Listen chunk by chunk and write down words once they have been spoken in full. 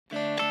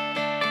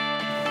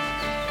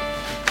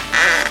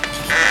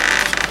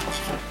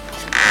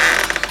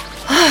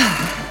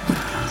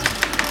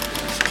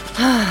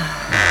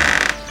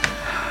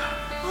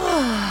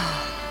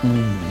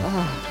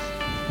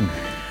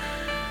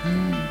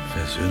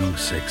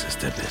Versöhnungsex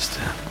ist der beste.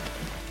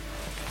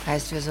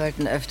 Heißt, wir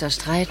sollten öfter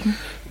streiten?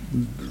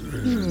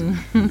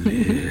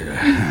 Nee.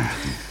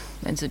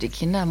 Meinst du, die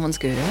Kinder haben uns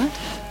gehört?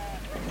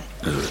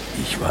 Also,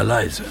 ich war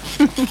leise.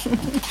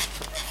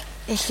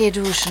 Ich gehe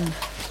duschen.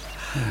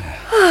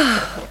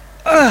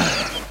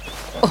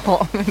 Oh,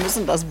 wir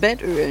müssen das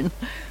Bett ölen.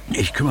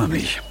 Ich kümmere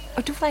mich.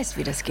 Und du weißt,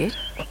 wie das geht?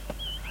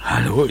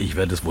 Hallo, ich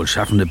werde es wohl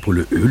schaffen, eine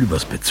Pulle Öl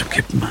übers Bett zu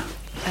kippen.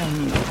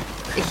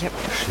 Ich hab...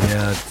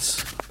 Scherz.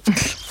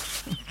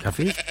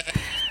 Kaffee?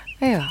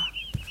 Ja.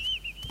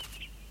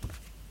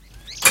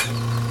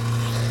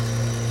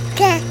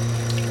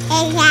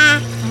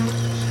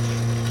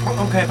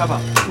 Okay,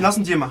 Papa, lass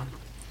uns dir machen.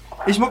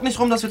 Ich muck nicht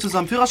rum, dass wir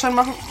zusammen Führerschein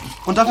machen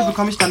und dafür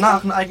bekomme ich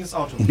danach ein eigenes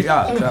Auto.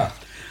 Ja, klar.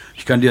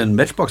 Ich kann dir ein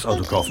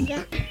Matchbox-Auto kaufen.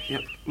 Ja,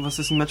 was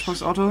ist ein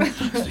Matchbox-Auto? Das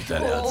ist nicht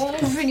dein Ernst.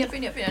 Oh, Finja,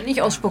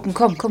 nicht ausspucken.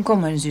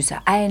 Komm, meine Süße.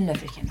 Ein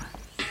Löffelchen.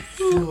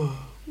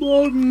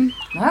 Morgen.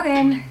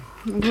 Morgen.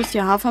 Wo ist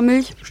die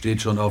Hafermilch?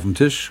 Steht schon auf dem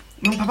Tisch.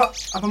 Papa,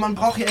 aber man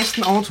braucht hier echt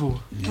ein Auto.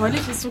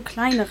 Neulich ist so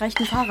klein, da reicht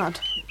ein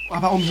Fahrrad.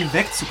 Aber um hier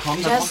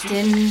wegzukommen, dann brauchst du...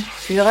 Justin,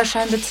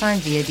 Führerschein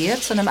bezahlen wir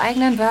dir. Zu einem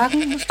eigenen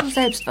Wagen musst du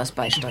selbst was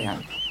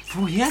beisteuern.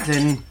 Woher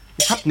denn?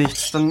 Ich hab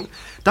nichts. Dann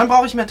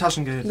brauche ich mehr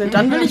Taschengeld.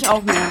 Dann will ich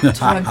auch mehr.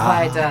 Träumt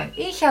weiter.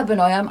 Ich habe in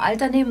eurem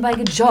Alter nebenbei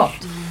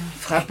gejobbt.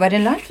 Frag bei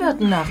den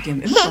Landwirten nach, die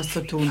haben immer was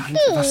zu tun.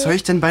 Was soll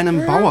ich denn bei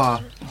einem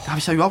Bauer? Da habe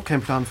ich ja überhaupt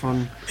keinen Plan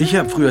von. Ich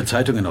habe früher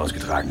Zeitungen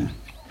ausgetragen.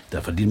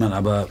 Da verdient man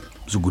aber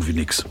so gut wie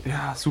nichts.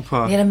 Ja,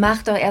 super. Ja, dann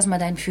mach doch erstmal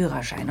deinen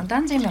Führerschein und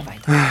dann sehen wir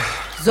weiter.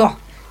 So,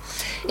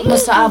 ich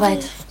muss zur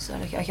Arbeit. Soll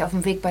ich euch auf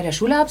dem Weg bei der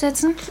Schule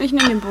absetzen? Ich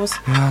nehme den Bus.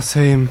 Ja,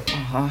 same.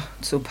 Aha,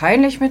 zu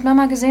peinlich mit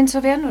Mama gesehen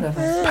zu werden, oder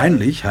was?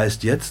 Peinlich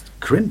heißt jetzt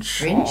cringe.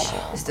 Cringe?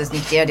 Ist das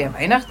nicht der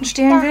Weihnachten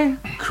stehlen will?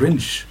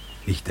 Cringe,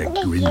 nicht der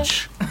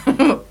Grinch.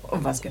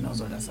 Und was genau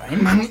soll das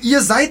sein? Mann,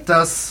 ihr seid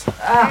das.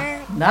 Ah,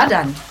 na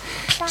dann.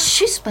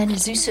 Tschüss, meine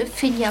süße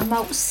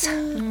Finja-Maus.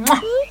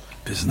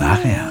 Bis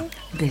nachher.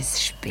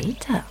 Bis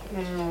später.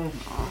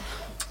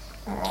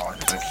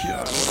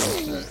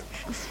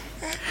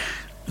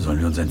 Sollen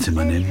wir uns ein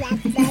Zimmer nehmen?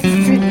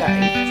 Vielleicht.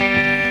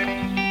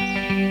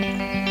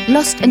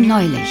 Lost in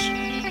Neulich.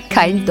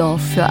 Kein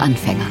Dorf für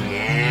Anfänger.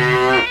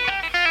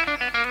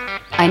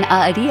 Ein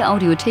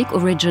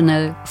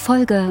ARD-Audiothek-Original,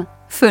 Folge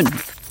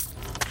 5.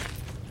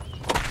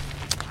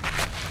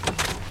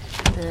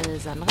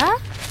 Sandra?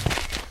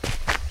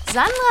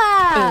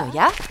 Sandra!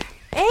 Ja?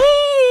 Ey,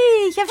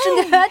 ich habe schon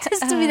gehört,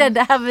 dass du wieder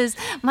da bist.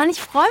 Mann, ich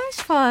freue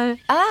mich voll.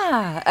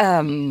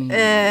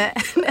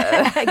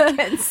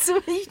 Kennst du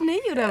mich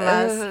nicht, oder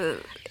was?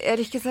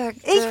 Ehrlich gesagt...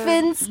 Ich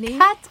bin's, nee.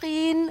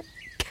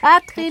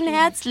 Katrin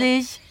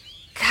Herzlich.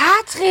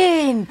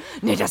 Katrin!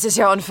 Nee, das ist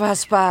ja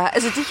unfassbar.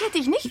 Also dich hätte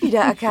ich nicht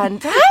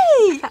wiedererkannt.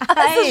 Hi!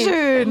 Hi. So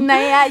schön.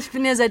 Naja, ich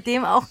bin ja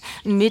seitdem auch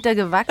 1 Meter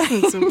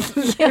gewachsen.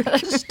 Ja,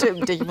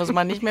 stimmt. Ich muss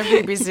mal nicht mehr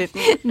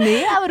babysitten.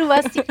 Nee, aber du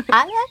warst die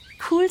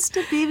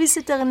allercoolste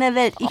Babysitterin der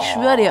Welt. Ich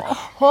schwöre dir,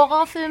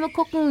 Horrorfilme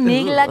gucken,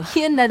 Nägel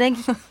lackieren, da denke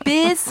ich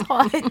bis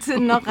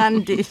heute noch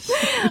an dich.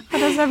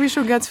 Das habe ich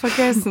schon ganz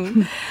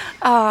vergessen.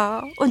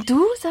 Und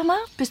du, sag mal,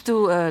 bist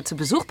du zu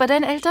Besuch bei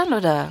deinen Eltern,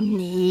 oder?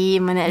 Nee,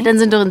 meine Eltern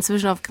sind doch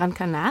inzwischen auf Gran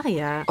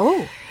Canaria.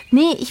 Oh.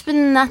 Nee, ich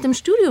bin nach dem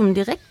Studium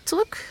direkt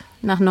zurück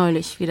nach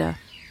Neulich wieder.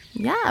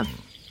 Ja,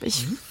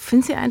 ich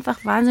finde sie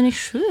einfach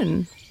wahnsinnig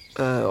schön.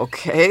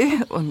 Okay.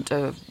 Und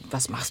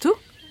was machst du?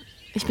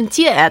 Ich bin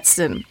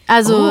Tierärztin,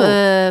 also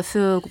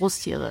für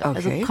Großtiere. Okay.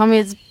 Also komm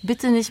jetzt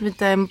bitte nicht mit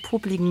deinem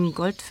popligen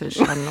Goldfisch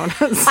an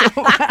oder so.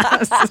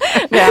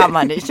 Ja, haben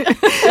wir nicht.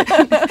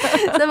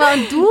 Sag mal,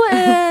 und du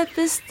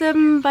bist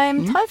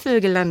beim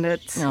Teufel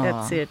gelandet,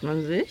 erzählt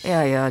man sich.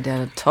 Ja,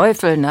 der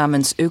Teufel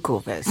namens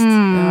Öko-West.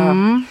 Ja.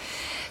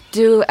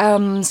 Du,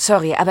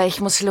 sorry, aber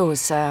ich muss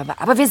los.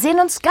 Aber wir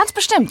sehen uns ganz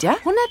bestimmt, ja?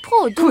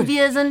 100%. Du,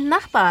 wir sind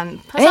Nachbarn.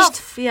 Pass Echt?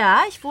 auf.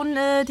 Ja, ich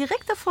wohne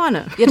direkt da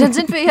vorne. Ja, dann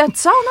sind wir ja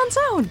Zaun an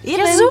Zaun. Eben.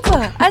 Ja,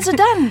 super. Also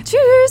dann.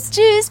 Tschüss.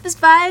 Tschüss, bis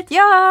bald.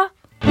 Ja.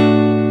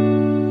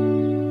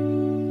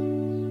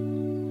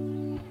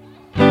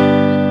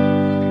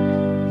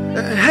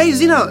 Hey,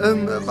 Sina,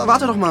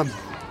 warte doch mal.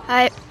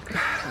 Hi.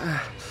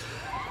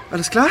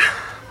 Alles klar?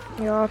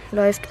 Ja,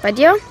 läuft. Bei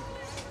dir?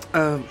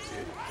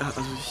 Also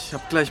ich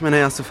habe gleich meine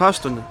erste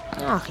Fahrstunde.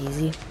 Ach,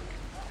 easy.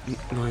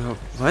 Naja,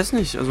 weiß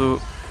nicht.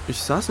 Also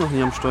ich saß noch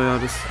nie am Steuer.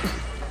 Das...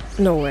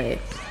 No way.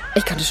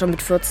 Ich kannte schon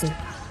mit 14.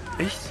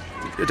 Echt?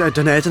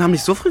 Deine Eltern haben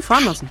dich so früh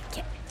fahren lassen?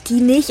 Ja,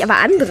 die nicht, aber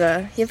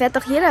andere. Hier fährt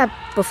doch jeder,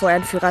 bevor er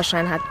einen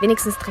Führerschein hat.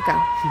 Wenigstens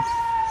Trecker.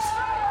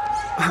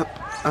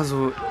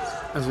 Also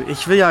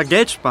ich will ja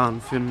Geld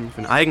sparen für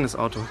ein eigenes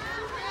Auto.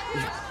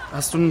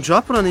 Hast du einen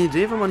Job oder eine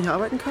Idee, wo man hier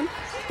arbeiten kann?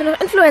 Ich bin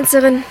doch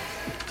Influencerin.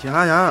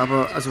 Ja,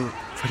 aber also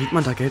verdient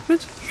man da Geld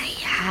mit?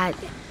 Naja,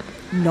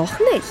 noch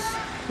nicht.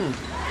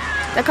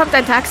 Da kommt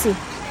ein Taxi.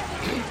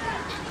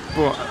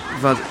 Boah,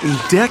 warte, in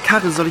der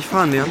Karre soll ich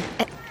fahren lernen?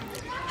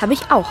 Hab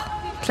ich auch.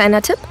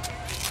 Kleiner Tipp.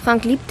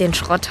 Frank liebt den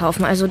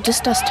Schrotthaufen, also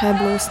disst das Teil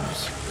bloß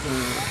nicht.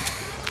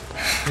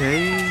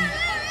 Okay.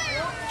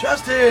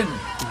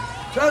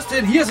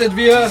 Justin, hier sind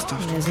wir.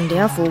 Wer ist denn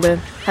der Vogel?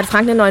 Hat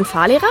Frank einen neuen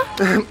Fahrlehrer?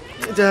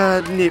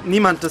 Nee,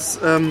 niemand. Das,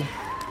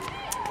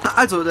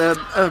 Also,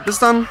 bis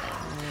dann.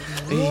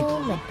 Wer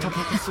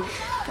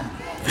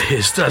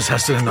ist das?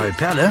 Hast du eine neue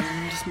Perle?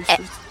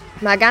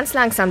 Mal ganz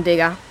langsam,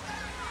 Digga.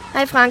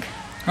 Hi, Frank.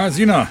 Ah,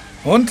 Sina.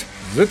 Und?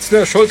 Sitzt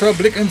der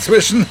Schulterblick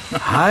inzwischen?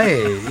 Hi,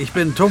 ich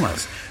bin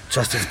Thomas.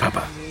 Justins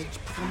Papa.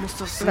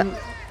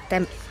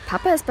 Dein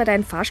Papa ist bei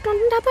deinen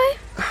Fahrstunden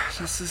dabei?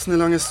 Das ist eine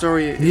lange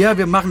Story. Ja,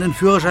 wir machen den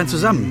Führerschein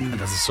zusammen.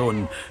 Das ist so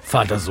ein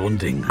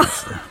Vater-Sohn-Ding.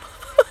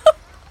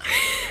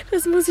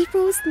 Das muss ich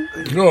posten.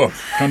 So,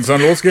 kann's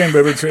dann losgehen.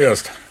 Wer will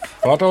zuerst?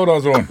 Vater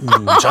oder Sohn?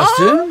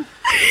 Justin?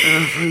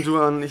 Fang du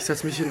an, ich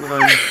setz mich hinten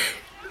rein.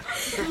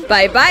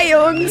 Bye, bye,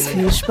 Jungs.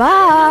 Viel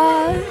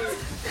Spaß.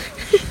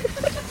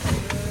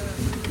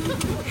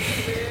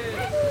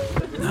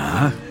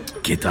 Na,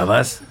 geht da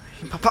was?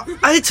 Papa,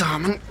 Alter,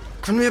 Mann,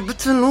 können wir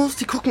bitte los?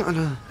 Die gucken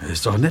alle.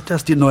 Ist doch nett,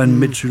 dass die neuen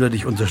Mitschüler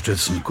dich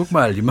unterstützen. Guck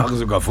mal, die machen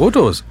sogar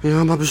Fotos.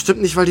 Ja, aber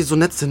bestimmt nicht, weil die so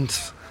nett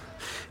sind.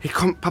 Hey,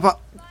 komm, Papa,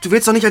 du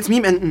willst doch nicht als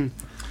Meme enden.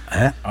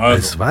 Hä? Also.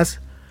 Als was?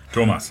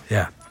 Thomas,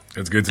 Ja.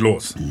 jetzt geht's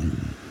los.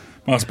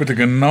 Mach's bitte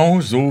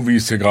genau so, wie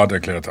ich es dir gerade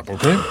erklärt habe,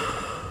 okay?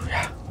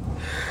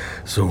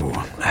 So,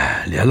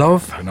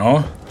 Leerlauf,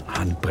 Genau,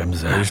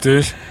 Handbremse.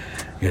 richtig.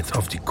 Jetzt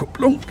auf die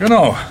Kupplung.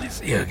 Genau.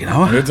 Ist eher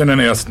genau. Und jetzt in den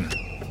ersten.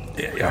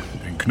 Ja.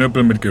 Den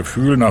Knüppel mit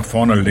Gefühl nach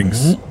vorne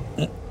links.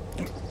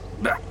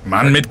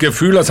 Mann, mit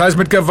Gefühl, das heißt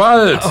mit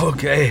Gewalt.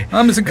 Okay.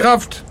 Ein bisschen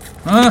Kraft.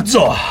 Ah?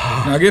 So.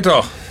 Na, geht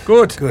doch.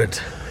 Gut.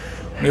 Gut.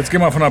 Und jetzt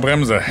gehen wir von der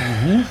Bremse.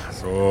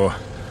 So.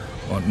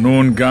 Und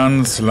nun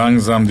ganz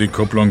langsam die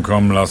Kupplung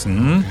kommen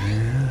lassen.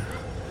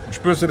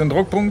 Spürst du den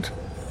Druckpunkt?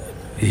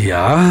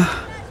 Ja.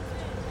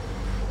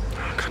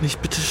 Kann ich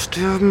bitte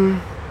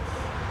sterben?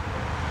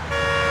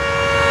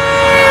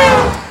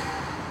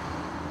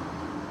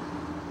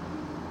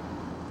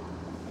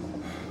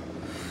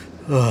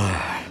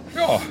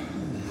 Ja,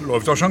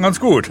 läuft doch schon ganz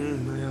gut.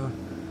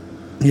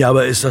 Ja,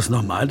 aber ist das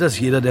normal, dass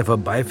jeder, der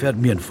vorbeifährt,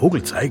 mir einen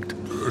Vogel zeigt?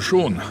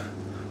 Schon.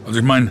 Also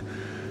ich meine,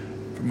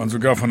 wenn man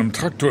sogar von einem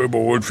Traktor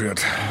überholt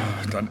wird,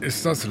 dann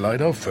ist das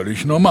leider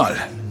völlig normal.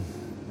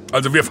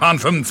 Also wir fahren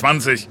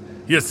 25,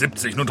 hier ist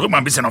 70, nun drück mal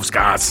ein bisschen aufs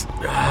Gas.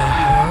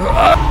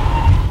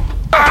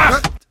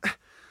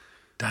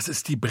 Das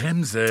ist die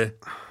Bremse.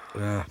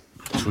 Ja,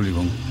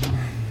 Entschuldigung.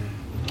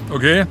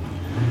 Okay.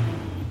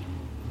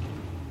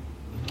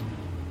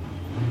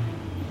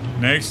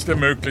 Nächste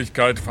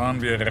Möglichkeit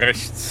fahren wir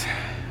rechts.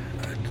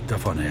 Da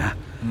vorne, ja.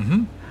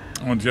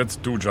 Und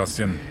jetzt du,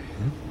 Justin.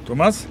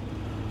 Thomas,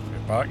 wir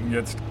parken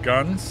jetzt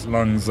ganz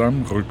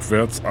langsam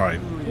rückwärts ein.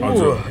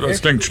 Also,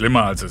 das klingt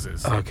schlimmer, als es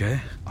ist.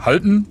 Okay.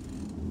 Halten,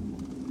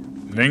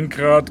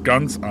 Lenkrad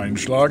ganz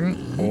einschlagen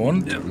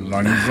und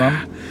langsam.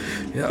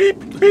 Ja.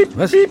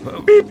 Was?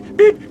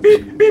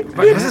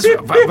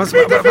 Was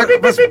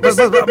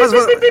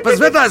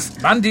wird das?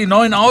 Mann, die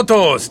neuen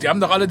Autos, die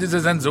haben doch alle diese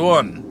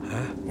Sensoren.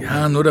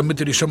 Ja, nur damit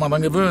du dich schon mal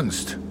dran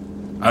gewöhnst.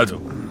 Also.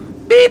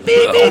 Piep,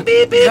 piep, piep,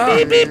 piep,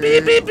 piep, piep, piep,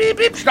 piep, piep,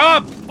 piep,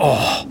 stopp! Oh.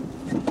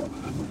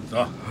 So.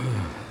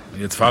 Und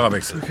jetzt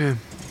Fahrerwechsel. Okay.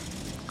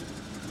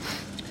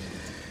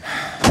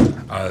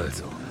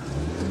 Also.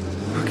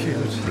 Okay,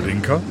 gut.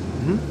 Blinker.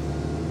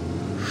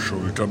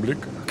 Schulterblick.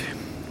 Okay.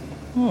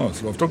 Oh,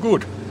 es läuft doch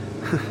gut.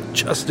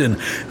 Justin,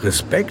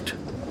 Respekt.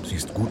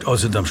 Siehst gut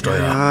aus hinterm Steuer.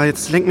 Ja,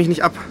 jetzt lenk mich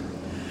nicht ab.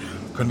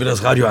 Können wir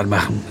das Radio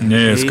anmachen?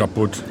 Nee, ist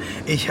kaputt.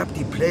 Ich habe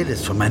die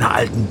Playlist von meiner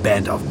alten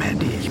Band auf dem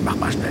Handy. Ich mach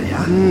mal schnell,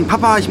 ja?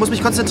 Papa, ich muss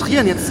mich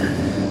konzentrieren. Jetzt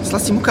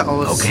lass die Mucke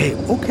aus.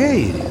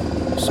 Okay.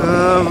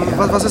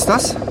 Was ist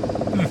das?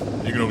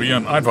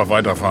 Ignorieren, einfach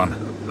weiterfahren.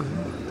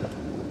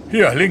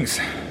 Hier, links.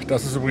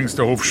 Das ist übrigens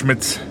der Hof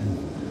Schmitz.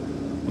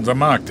 Unser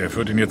Markt, der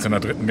führt ihn jetzt in der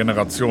 3.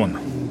 Generation.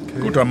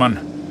 Okay. Guter Mann.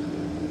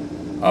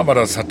 Aber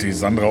das hat die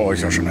Sandra euch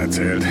ja schon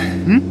erzählt.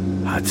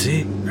 Hat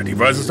sie? Ja, die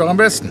weiß es doch am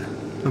besten.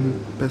 Am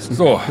besten.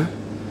 So.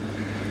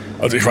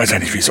 Also ich weiß ja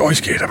nicht, wie es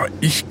euch geht, aber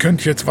ich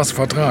könnte jetzt was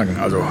vertragen.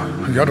 Also,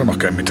 ich hatte noch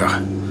keinen Mittag.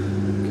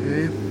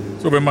 Okay.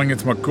 So, wir machen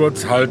jetzt mal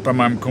kurz Halt bei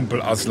meinem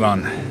Kumpel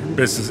Aslan.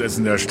 Bestes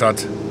Essen der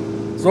Stadt.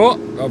 So,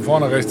 da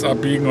vorne rechts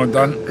abbiegen und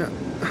dann... Ja.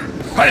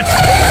 Halt!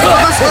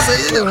 Was?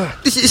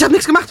 Ich hab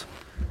nichts gemacht.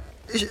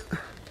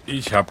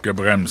 Ich hab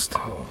gebremst.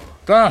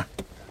 Da.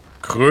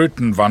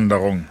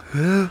 Krötenwanderung.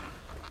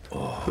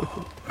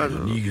 Also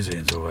nie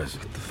gesehen sowas.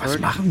 Was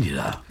machen die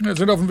da? Wir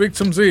sind auf dem Weg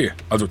zum See.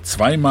 Also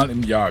 2-mal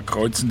im Jahr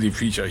kreuzen die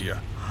Viecher hier.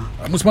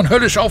 Da muss man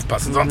höllisch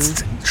aufpassen,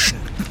 sonst...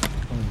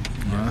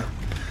 Ja.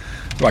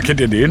 So, kennt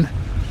ihr den?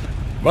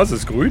 Was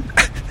ist grün?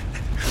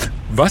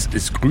 Was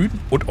ist grün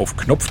und auf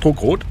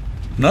Knopfdruck rot?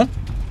 Na?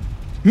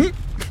 Ein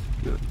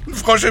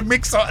Frosch im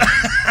Mixer.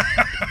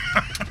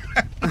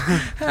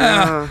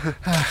 Ach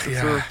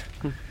ja.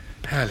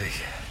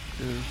 Herrlich.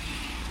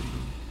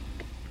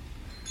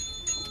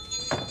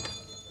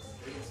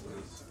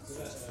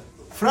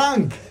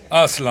 Frank!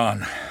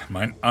 Aslan,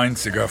 mein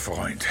einziger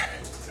Freund.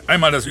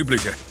 Einmal das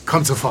Übliche.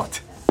 Kommt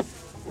sofort.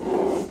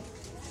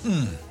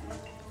 Und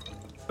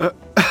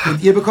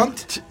ihr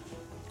bekommt?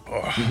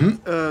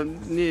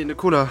 Nee, eine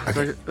Cola.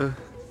 Okay.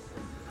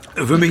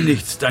 Für mich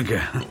nichts, danke.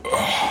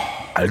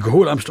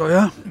 Alkohol am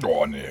Steuer?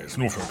 Oh, nee, ist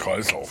nur für den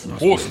Kreislauf.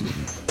 Prost.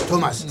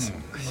 Thomas,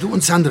 du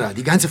und Sandra,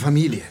 die ganze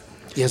Familie.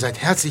 Ihr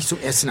seid herzlich zum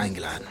Essen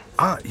eingeladen.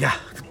 Ah, ja,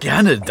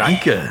 gerne,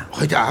 danke.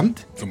 Heute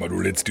Abend? Sag mal, du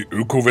lädst die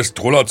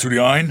Öko-West-Troller zu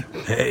dir ein?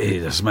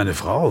 Hey, das ist meine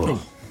Frau.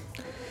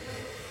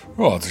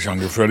 Ja, hat sich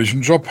einen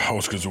gefährlichen Job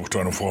ausgesucht,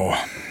 deine Frau.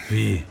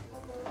 Wie?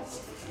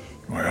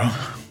 Naja.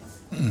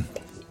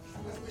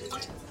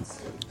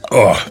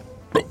 Oh.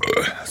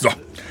 So.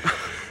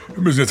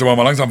 Wir müssen jetzt aber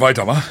mal langsam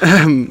weiter, wa?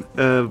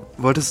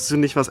 Wolltest du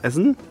nicht was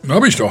essen?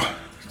 Hab ich doch.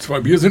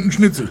 2 Bier sind ein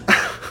Schnitzel.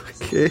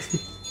 Okay.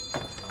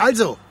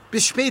 Also,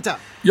 bis später.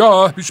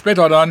 Ja, bis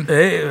später dann.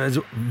 Hey,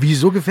 also,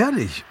 wieso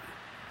gefährlich?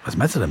 Was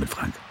meinst du damit,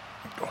 Frank?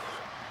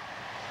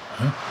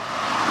 Hä?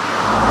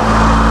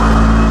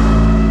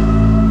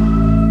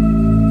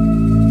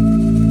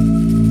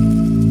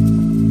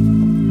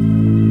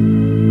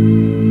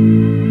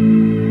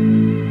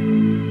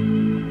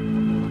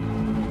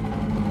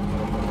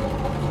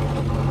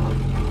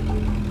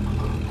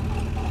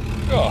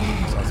 Ja,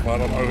 das war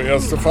dann eure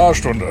erste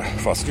Fahrstunde.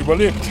 Fast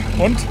überlebt.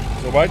 Und?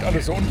 Soweit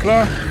alles so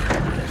unklar?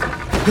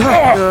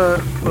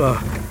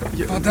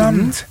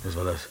 Verdammt. Was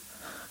war das?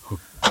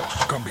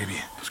 Komm, Baby.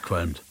 Das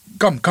qualmt.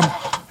 Komm.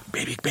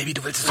 Baby,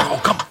 du willst es doch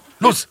auch. Komm,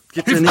 los.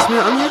 Geht der nicht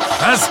mehr an jetzt?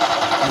 Was?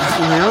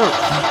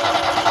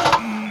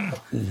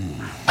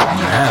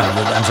 Ja,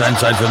 wird anscheinend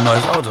Zeit für ein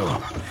neues Auto.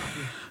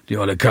 Die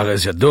olle Karre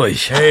ist ja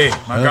durch. Hey,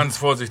 mal ganz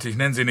vorsichtig,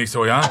 nenn sie nicht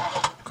so, ja?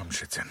 Komm,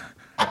 Schätzchen.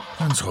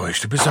 Ganz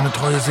ruhig, du bist eine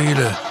treue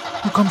Seele.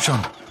 Na, komm schon.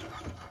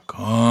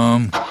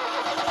 Komm.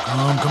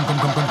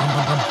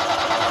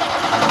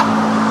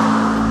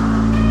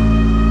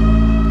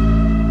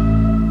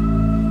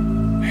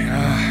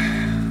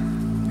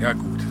 Ja,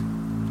 gut.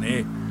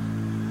 Nee.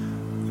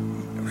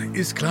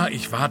 Ist klar,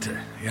 ich warte,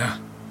 ja.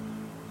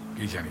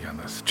 Geht ja nicht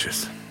anders.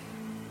 Tschüss.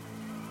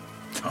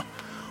 So.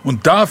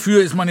 Und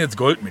dafür ist man jetzt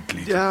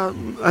Goldmitglied. Ja,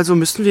 also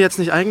müssten wir jetzt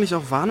nicht eigentlich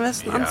auch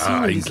Warnwesten anziehen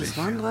und eigentlich. dieses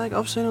Warndreieck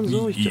aufstellen und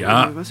so? Ich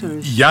weiß ja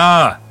nicht.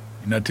 Ja,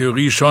 in der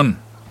Theorie schon.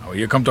 Aber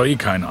hier kommt doch eh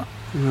keiner.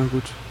 Na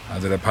gut.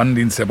 Also der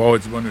Pannendienst, der braucht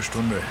jetzt über eine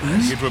Stunde.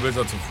 Geht wohl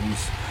besser zu Fuß.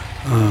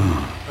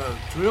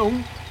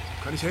 Entschuldigung,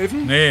 kann ich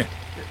helfen? Nee,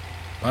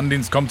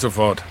 Pannendienst kommt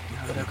sofort.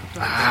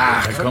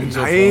 Ach, der kommt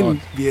nein, sofort.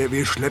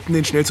 wir schleppen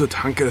den schnell zur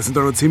Tanke. Das sind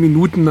doch nur 10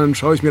 Minuten, dann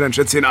schaue ich mir dein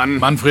Schätzchen an.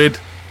 Manfred,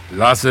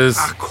 lass es.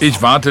 Ach, komm.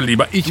 Ich warte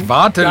lieber.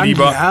 Dann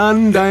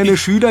lernen deine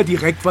Schüler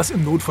direkt, was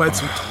im Notfall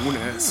zu tun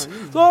ist.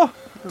 So,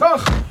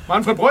 Tag,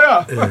 Manfred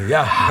Breuer.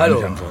 Ja,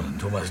 hallo.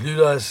 Thomas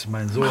Lüders,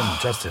 mein Sohn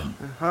Justin.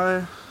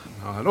 Hi.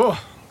 Na, hallo,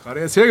 gerade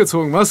erst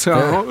hergezogen, was?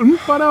 Ja. Und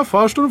bei der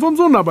Fahrstunde vom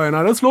Sohn dabei.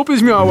 Na, das lob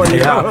ich mir aber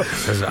nicht. Ja,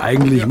 also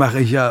eigentlich mache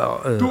ich ja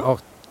auch...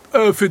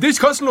 Für dich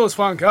kostenlos,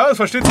 Frank, ja? Das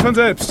versteht sich von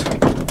selbst.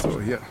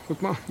 So, hier,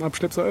 guck mal,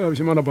 Abschleppseil habe ich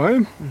immer dabei.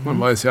 Man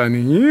weiß ja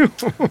nie.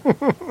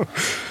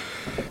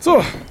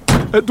 So,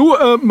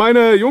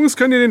 meine Jungs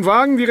können dir den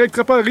Wagen direkt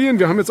reparieren.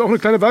 Wir haben jetzt auch eine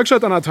kleine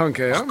Werkstatt an der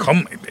Tanke, ja? Ach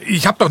komm,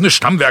 ich hab doch eine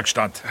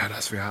Stammwerkstatt. Ja,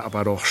 das wäre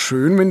aber doch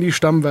schön, wenn die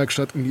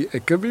Stammwerkstatt um die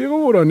Ecke wäre,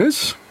 oder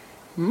nicht?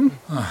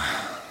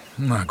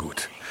 Na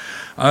gut.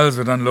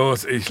 Also dann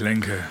los, ich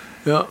lenke.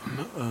 Ja,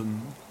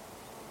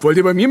 wollt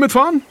ihr bei mir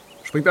mitfahren?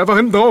 Springt einfach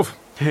hinten drauf.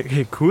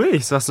 Hey, cool,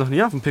 ich saß noch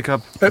nie auf dem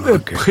Pickup.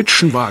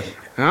 Pritschenwagen,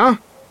 ja?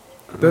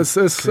 Das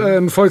ist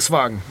ein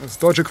Volkswagen. Das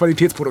ist deutsche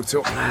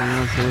Qualitätsproduktion.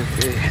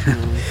 Okay.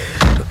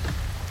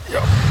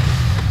 Ja.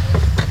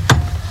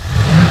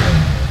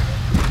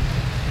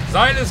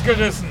 Seil ist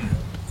gerissen.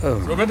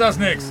 So wird das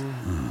nix.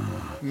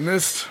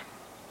 Mist.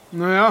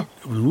 Naja.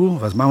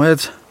 Was machen wir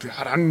jetzt?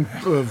 Ja, dann,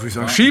 würde ich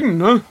sagen, schieben,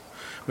 ne?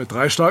 Mit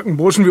 3 starken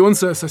Burschen wie uns,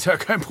 da ist das ja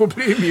kein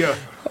Problem hier.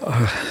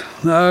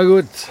 Na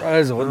gut,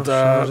 also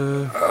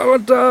runter.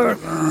 Runter.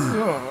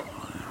 Ja.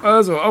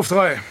 Also, auf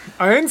 3.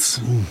 1,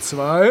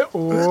 2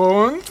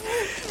 und...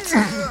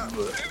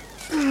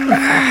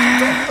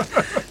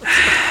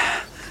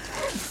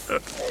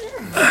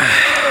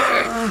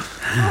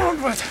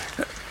 Und weiter.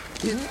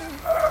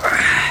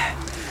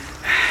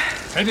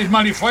 Hätte ich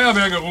mal die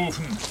Feuerwehr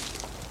gerufen.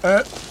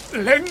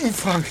 Lenken,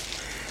 Frank.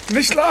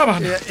 Nicht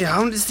labern. Ja,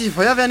 und ist die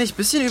Feuerwehr nicht ein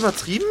bisschen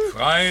übertrieben?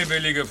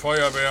 Freiwillige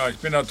Feuerwehr, ich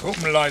bin der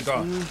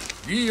Truppenleiter.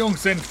 Die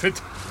Jungs sind fit.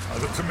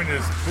 Also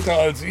zumindest fitter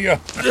als ihr.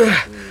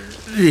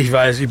 Ich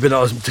weiß, ich bin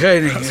aus dem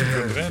Training.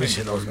 Ein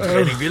bisschen aus dem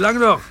Training. Wie lange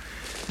noch?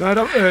 Na,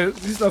 da,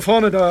 siehst du da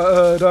vorne,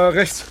 da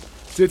rechts.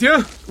 Seht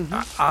ihr?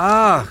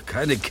 Ah,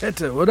 keine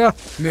Kette, oder?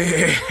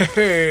 Nee,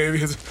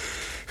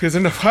 wir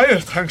sind eine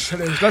freie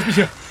Tankstelle. Ich lass mich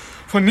hier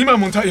von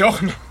niemandem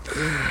unterjochen.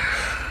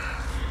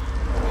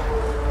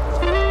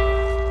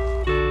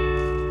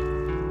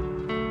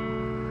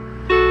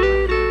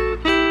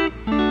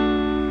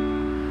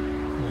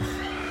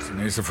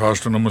 Die nächste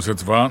Fahrstunde muss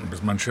jetzt warten,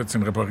 bis mein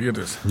Schätzchen repariert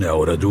ist. Ja,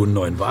 oder du einen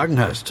neuen Wagen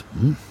hast.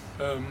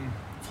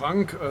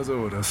 Frank,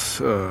 also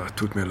das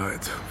tut mir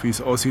leid. Wie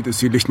es aussieht,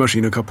 ist die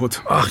Lichtmaschine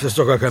kaputt. Ach, das ist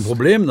doch gar kein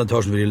Problem. Dann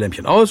tauschen wir die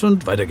Lämpchen aus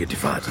und weiter geht die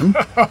Fahrt.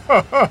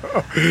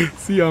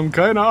 Sie haben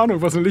keine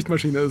Ahnung, was eine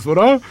Lichtmaschine ist,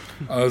 oder?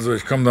 Also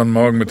ich komme dann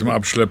morgen mit dem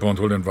Abschlepper und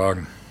hol den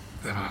Wagen.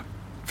 Aber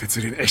willst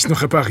du den echt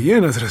noch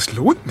reparieren? Also das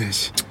lohnt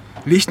nicht.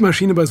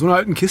 Lichtmaschine bei so einer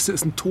alten Kiste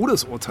ist ein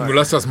Todesurteil. Du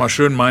lass das mal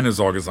schön meine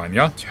Sorge sein,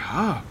 ja?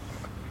 Ja,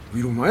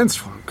 wie du meinst,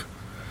 Frank.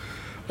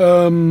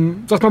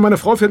 Sag mal, meine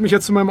Frau fährt mich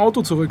jetzt zu meinem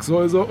Auto zurück.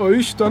 Soll sie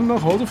euch dann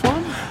nach Hause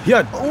fahren?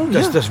 Ja,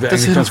 das wäre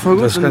eigentlich voll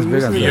gut.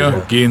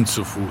 Wir gehen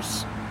zu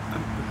Fuß.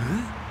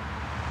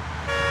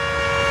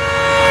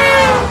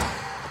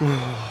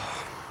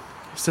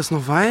 Ist das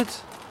noch weit?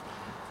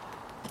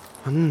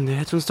 Mann, der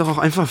hätte uns doch auch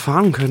einfach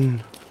fahren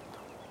können.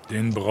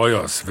 Den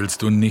Breuers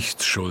willst du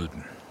nichts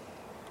schulden.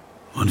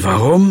 Und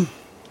warum?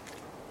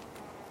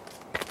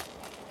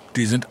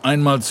 Die sind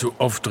einmal zu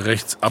oft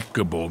rechts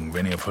abgebogen,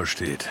 wenn ihr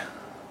versteht.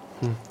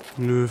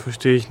 Nö,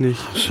 verstehe ich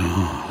nicht. So.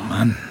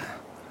 Mann,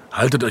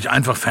 haltet euch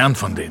einfach fern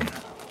von denen,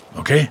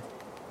 okay?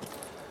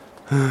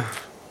 Mann,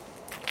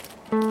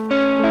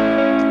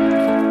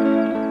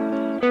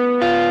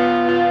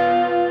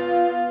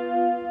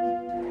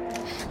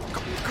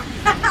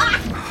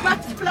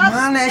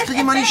 ey, ich krieg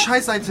immer die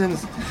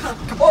Scheiß-Items.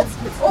 Oh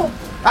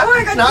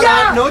mein Gott,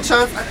 ja! No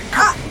chance.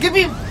 Gib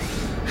ihm!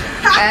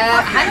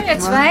 Hallo ihr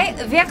zwei,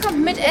 wer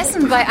kommt mit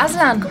Essen bei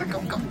Aslan?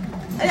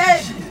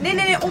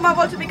 Nee, Oma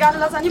wollte vegane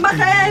Lasagne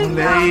machen.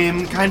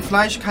 Nee, kein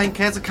Fleisch, kein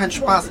Käse, kein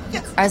Spaß.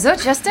 Also,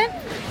 Justin?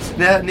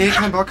 Nee,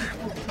 kein Bock.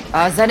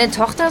 Seine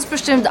Tochter ist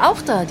bestimmt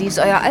auch da, die ist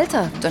euer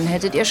Alter. Dann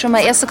hättet ihr schon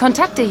mal erste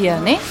Kontakte hier,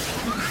 ne?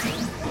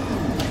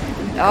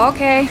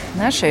 Okay,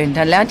 na schön,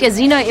 dann lernt ihr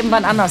Sina eben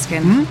wann anders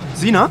kennen.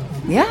 Sina?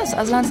 Ja, ist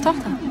Aslans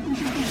Tochter.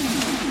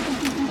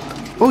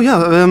 Oh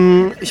ja,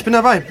 ich bin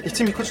dabei. Ich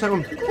zieh mich kurz schnell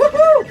um.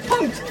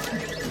 Punkt.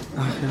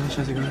 Ach ja,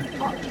 scheißegal.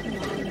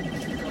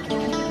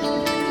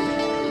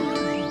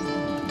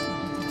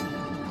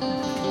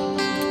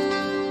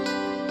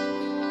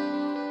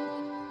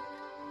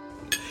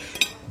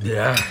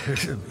 Ja,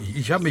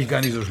 ich habe mich gar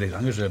nicht so schlecht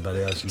angestellt bei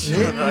der ersten.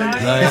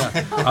 Naja,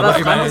 aber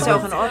ich meine, ist ja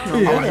auch in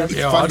Ordnung.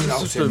 Ja,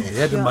 das ist stimmt.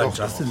 Er hätte mal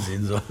Justin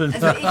sehen sollen.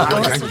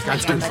 Also ich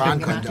ganz gut fahren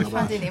konnte. Ich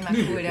fand den immer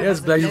cool. Er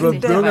ist gleich über den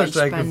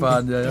Bürgersteig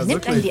gefahren. Ja,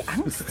 nimmt einem wirklich. die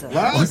Angst.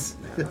 Was?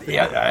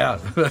 Ja.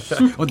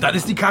 Und dann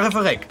ist die Karre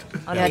verreckt.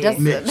 Ja, das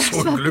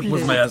So ein Glück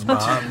muss man erst mal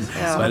haben.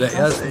 Bei der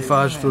ersten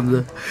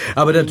Fahrstunde.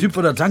 Aber der Typ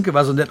von der Tanke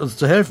war so nett, uns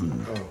zu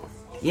helfen.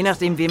 Je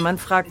nachdem, wen man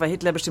fragt, war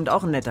Hitler bestimmt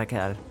auch ein netter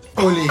Kerl.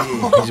 Uli.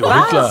 Wieso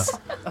Hitler?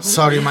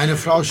 Sorry, meine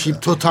Frau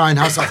schiebt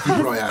totalen Hass auf die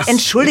Breuers.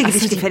 Entschuldige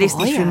dich gefälligst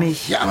nicht für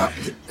mich. Ja, aber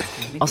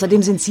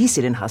Außerdem sind Sie's,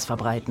 die den Hass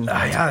verbreiten.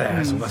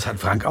 Ja, sowas hat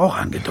Frank auch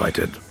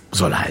angedeutet.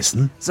 Soll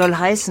heißen? Soll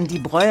heißen, die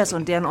Breuers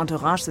und deren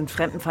Entourage sind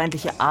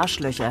fremdenfeindliche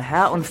Arschlöcher.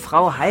 Herr und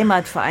Frau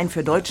Heimatverein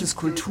für deutsches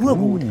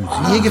Kulturgut.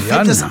 mir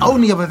gefällt das auch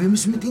nicht, aber wir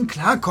müssen mit denen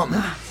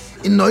klarkommen.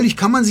 In Neulich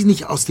kann man sie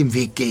nicht aus dem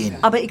Weg gehen.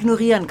 Aber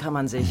ignorieren kann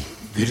man sich.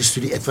 Würdest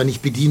du die etwa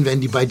nicht bedienen,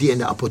 wenn die bei dir in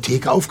der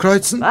Apotheke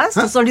aufkreuzen? Was?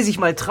 Das sollen die sich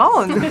mal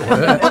trauen.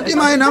 Und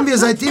immerhin haben wir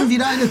seitdem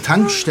wieder eine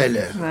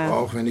Tankstelle.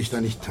 Auch wenn ich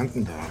da nicht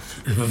tanken darf.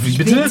 Wie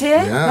bitte?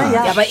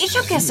 Ja, aber ich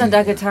habe gestern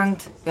da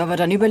getankt. Ja, aber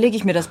dann überlege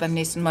ich mir das beim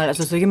nächsten Mal.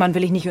 Also so jemanden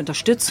will ich nicht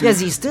unterstützen. Ja,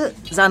 siehste,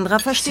 Sandra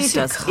versteht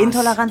das.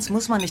 Intoleranz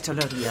muss man nicht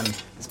tolerieren.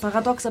 Das ist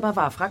paradox, aber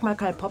wahr. Frag mal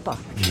Karl Popper.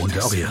 Wohnt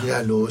er auch hier?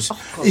 Ja, los.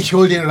 Ich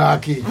hol den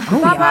Raki.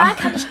 Papa,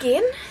 kann ich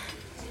gehen?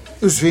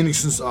 Ist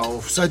wenigstens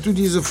auf. Seit du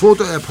diese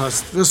Foto-App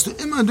hast, wirst du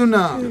immer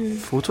dünner.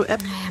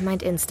 Foto-App? Er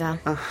meint Insta.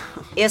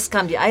 Erst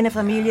kam die eine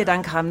Familie,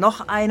 dann kam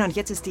noch eine und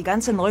jetzt ist die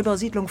ganze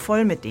Neubausiedlung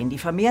voll mit denen. Die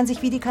vermehren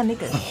sich wie die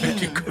Karnickel.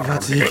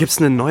 Warte, hier gibt's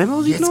eine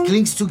Neubausiedlung? Jetzt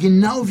klingst du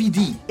genau wie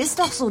die. Ist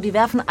doch so, die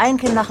werfen ein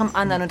Kind nach dem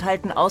anderen und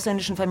halten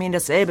ausländischen Familien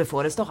dasselbe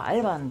vor. Das ist doch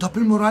albern.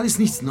 Doppelmoral ist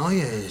nichts Aber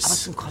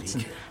Neues. zum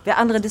Kotzen. Wer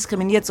andere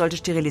diskriminiert, sollte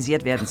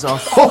sterilisiert werden. So.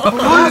 Oh,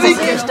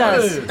 sehe ich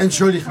das.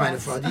 Entschuldigt meine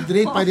Frau, die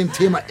dreht bei dem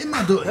Thema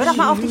immer durch. Hör doch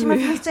mal auf, dich immer für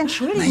nichts zu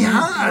entschuldigen.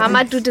 Ja,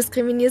 Mama, du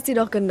diskriminierst sie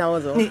doch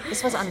genauso. Nee,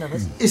 ist was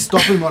anderes. ist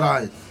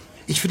Doppelmoral.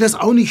 Ich finde das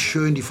auch nicht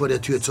schön, die vor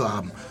der Tür zu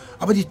haben.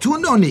 Aber die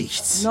tun doch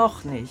nichts.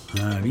 Noch nicht.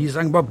 Wie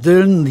sang Bob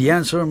Dylan, the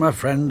answer, my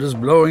friend, is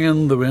blowing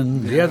in the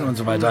wind. Ja, und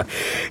so weiter.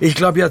 Ich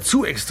glaube ja,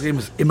 zu extrem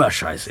ist immer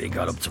scheiße,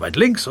 egal ob zu weit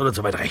links oder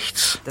zu weit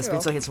rechts. Das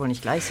willst du doch jetzt wohl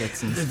nicht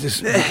gleichsetzen.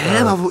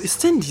 Aber wo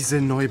ist denn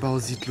diese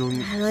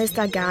Neubausiedlung? Neu ist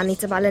da gar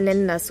nichts, aber alle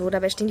nennen das so.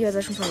 Dabei stehen die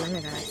Häuser schon vor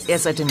lange da.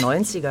 Erst seit den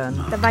 90ern.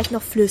 Da war ich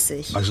noch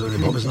flüssig. Magst du den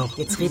Pommes noch?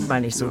 Jetzt red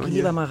mal nicht so. Geh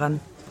lieber mal ran.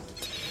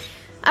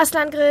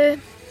 Aslan Grill.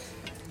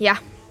 Ja.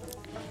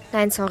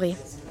 Nein, sorry.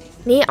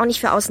 Nee, auch nicht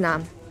für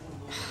Ausnahmen.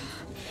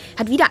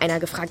 Hat wieder einer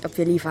gefragt, ob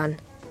wir liefern.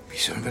 Wie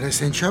sollen wir das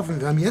denn schaffen?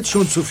 Wir haben jetzt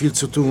schon zu viel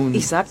zu tun.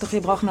 Ich sag doch,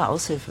 wir brauchen eine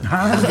Aushilfe.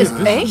 Ist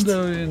echt?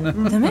 Na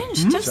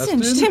Mensch,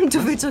 Justin, stimmt.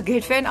 Du willst so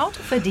Geld für ein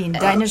Auto verdienen.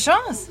 Deine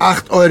Chance.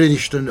 8 € die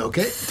Stunde,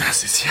 okay?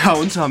 Das ist ja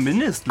unter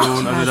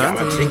Mindestlohn. Also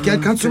Aber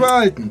Trinkgeld kannst du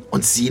behalten.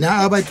 Und Sina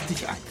arbeitet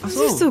dich ein.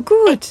 Siehst du,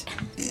 gut.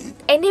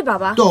 Ey, nee,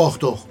 Baba. Doch,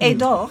 doch. Ey,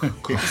 doch.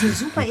 Das ist eine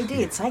super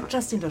Idee. Zeig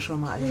Justin doch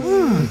schon mal alles.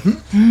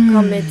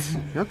 Komm mit.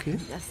 Ja, okay.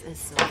 Das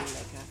ist so lecker.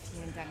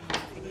 Vielen Dank.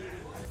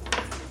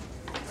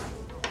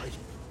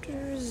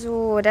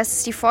 So, das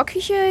ist die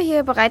Vorküche.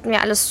 Hier bereiten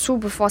wir alles zu,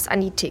 bevor es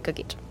an die Theke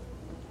geht.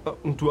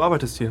 Und du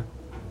arbeitest hier?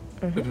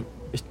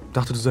 Ich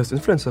dachte, du seist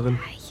Influencerin.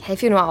 Ich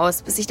helfe hier nur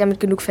aus, bis ich damit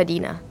genug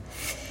verdiene.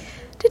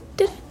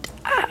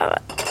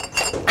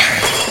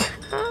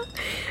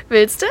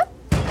 Willst du?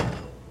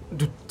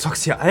 Du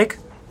zockst hier Alk?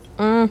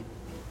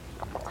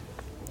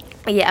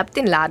 Ihr habt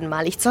den Laden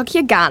mal, ich zock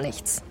hier gar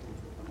nichts.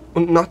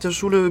 Und nach der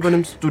Schule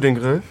übernimmst du den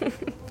Grill?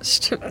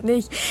 Stimmt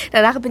nicht.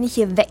 Danach bin ich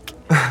hier weg.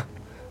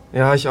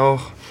 Ja, ich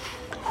auch.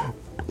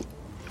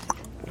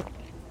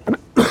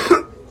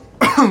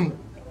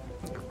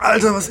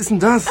 Alter, was ist denn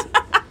das?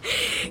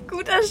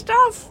 Guter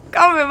Stoff.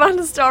 Komm, wir machen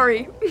eine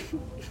Story.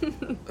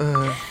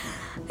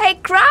 Hey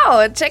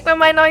Crowd, check mal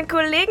meinen neuen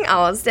Kollegen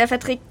aus. Der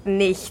verträgt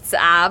nichts,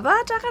 aber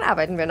daran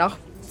arbeiten wir noch.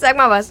 Sag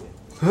mal was.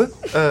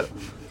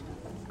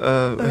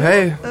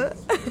 Hey.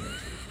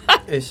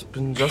 Ich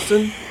bin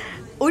Justin.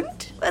 Und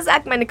was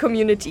sagt meine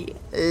Community?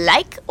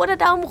 Like oder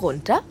Daumen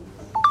runter?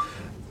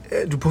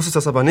 Du postest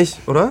das aber nicht,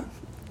 oder?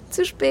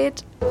 Zu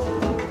spät.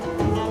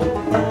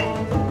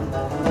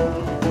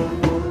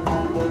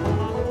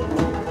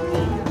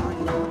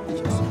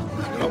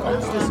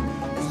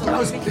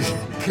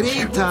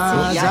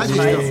 Kreta, sag ich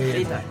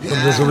doch.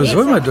 Kommt das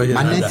sowieso immer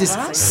durcheinander. Man nennt es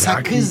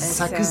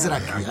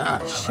Sakesrak. Ja.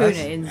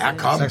 Schöne Insel. Ja,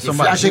 komm, die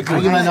Flasche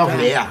kriegen wir noch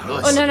leer.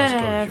 Los. Oh,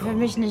 nein, für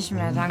mich nicht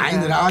mehr, danke.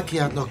 Ein Raki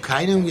hat noch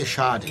keinem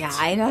geschadet. Ja,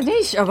 einer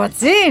nicht, aber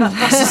 10.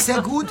 Das ist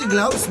der Gute,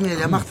 glaub's mir.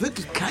 Der macht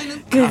wirklich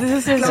keinen Das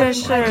ist ja sehr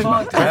schön.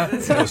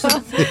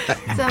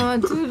 Sag mal,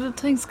 du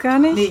trinkst gar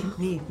nicht?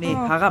 Nee,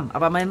 Haram.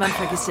 Aber mein Mann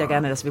vergisst ja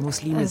gerne, dass wir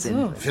Muslime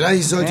sind.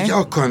 Vielleicht sollte ich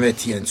auch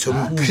konvertieren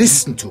zum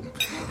Christentum.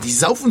 Die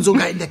saufen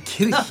sogar in der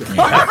Kirche.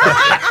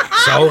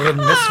 Sauren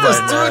Messwein. Was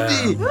tun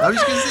die? Hab ich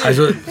gesehen.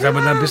 Also, sag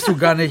mal, dann bist du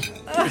gar nicht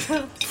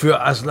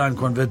für Aslan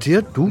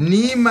konvertiert, du?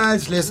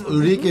 Niemals lässt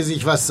Ulrike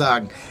sich was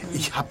sagen.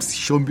 Ich hab sie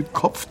schon mit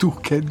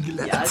Kopftuch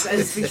kennengelernt. Ja, es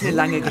ist wirklich eine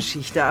lange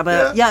Geschichte.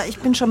 Aber ja, ich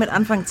bin schon mit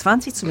Anfang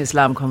 20 zum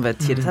Islam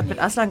konvertiert. Das hat mit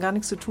Aslan gar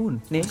nichts zu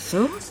tun. Nee.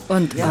 So?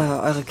 Und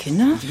eure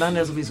Kinder? Die machen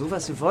ja sowieso,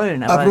 was sie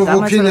wollen. Aber Apropos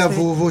damals Kinder, war das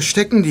wo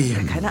stecken die?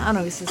 keine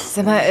Ahnung, ist es...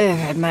 Sag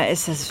mal,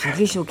 ist das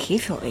wirklich okay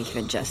für euch,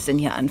 wenn Justin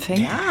hier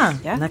anfängt?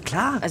 Ja, na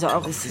klar. Also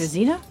auch für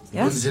Sina?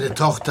 Ja? Unsere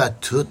Tochter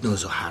tut nur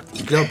so hart.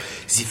 Ich glaube,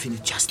 sie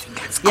findet Justin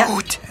ganz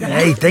gut.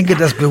 Ja, ich denke,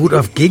 das beruht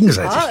auf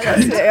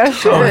Gegenseitigkeit. Ja,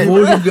 schön.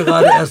 Obwohl ihm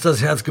gerade erst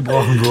das Herz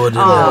gebrochen wurde.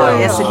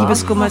 Erste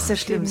Liebeskummer ist der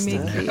schlimmste.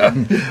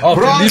 Auf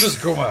den Prost.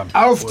 Liebeskummer.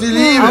 Auf die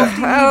Liebe!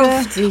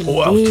 Auf die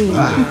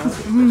Liebe.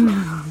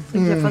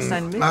 Ja, fast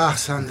einen mit. Ach,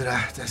 Sandra,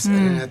 das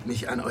erinnert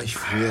mich an euch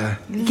früher.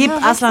 Gib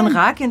Aslan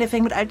Raki und der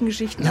fängt mit alten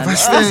Geschichten an.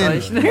 Was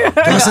denn?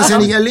 Du hast das ja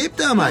nicht erlebt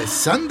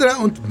damals. Sandra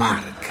und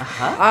Mark.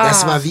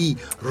 Das war wie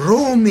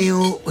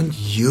Romeo und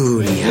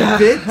Julia.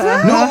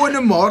 Nur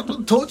ohne Mord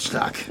und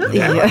Totschlag.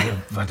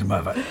 Warte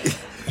mal.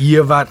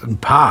 Ihr wart ein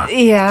Paar.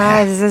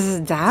 Ja, das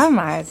ist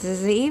damals.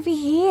 Das ist ewig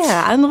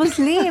her. Anderes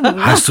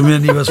Leben. Hast du mir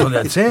nie was von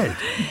erzählt?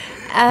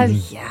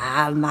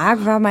 Ja,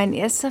 Marc war mein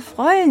erster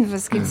Freund.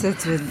 Was gibt's da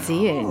zu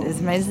erzählen? Das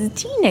ist meine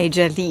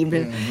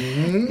Teenagerliebe.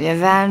 Wir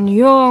waren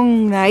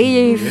jung,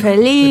 naiv,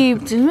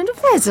 verliebt. Du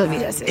weißt doch, wie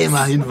das ist.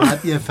 Immerhin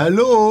wart ihr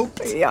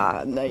verlobt.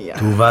 Ja, naja.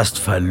 Du warst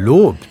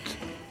verlobt.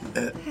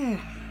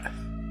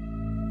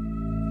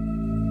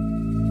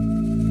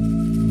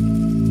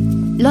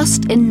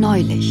 Lost in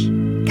Neulich.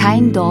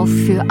 Kein Dorf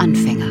für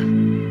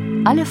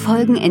Anfänger. Alle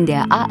Folgen in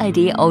der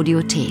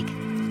ARD-Audiothek.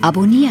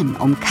 Abonnieren,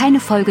 um keine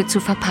Folge zu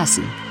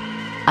verpassen.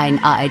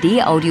 Ein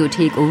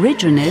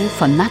ARD-Audiothek-Original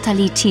von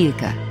Natalie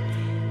Tielcke.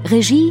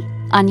 Regie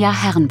Anja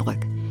Herrenbrück.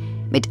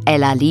 Mit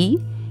Ella Lee,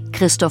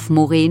 Christoph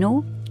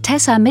Moreno,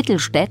 Tessa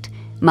Mittelstädt,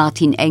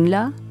 Martin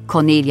Engler,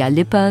 Cornelia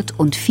Lippert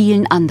und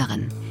vielen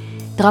anderen.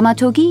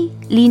 Dramaturgie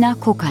Lina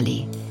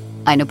Kokali.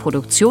 Eine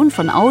Produktion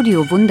von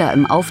Audio Wunder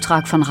im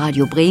Auftrag von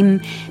Radio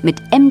Bremen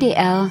mit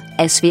MDR,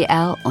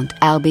 SWR und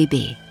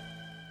RBB.